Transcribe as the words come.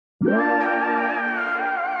She say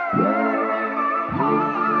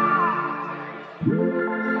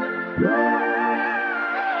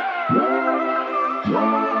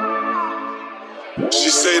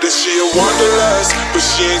that she a wanderlust, but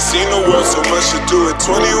she ain't seen the world so much to do at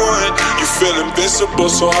 21. You feel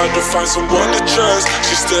invincible, so hard to find someone to trust.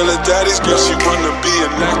 She still a daddy's girl, she wanna be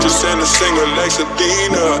an actress and a singer like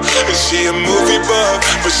Selena. And she a movie buff,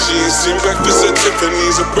 but she ain't seen Breakfast at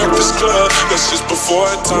Tiffany's or Breakfast Club. That's just before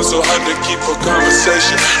her time, so hard to keep a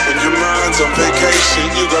conversation when your mind's on vacation.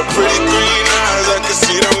 You got pretty green eyes, I can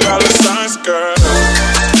see them dollar signs, girl.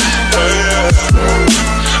 Oh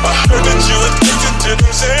yeah, I heard that you addicted to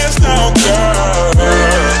them Zans now, girl.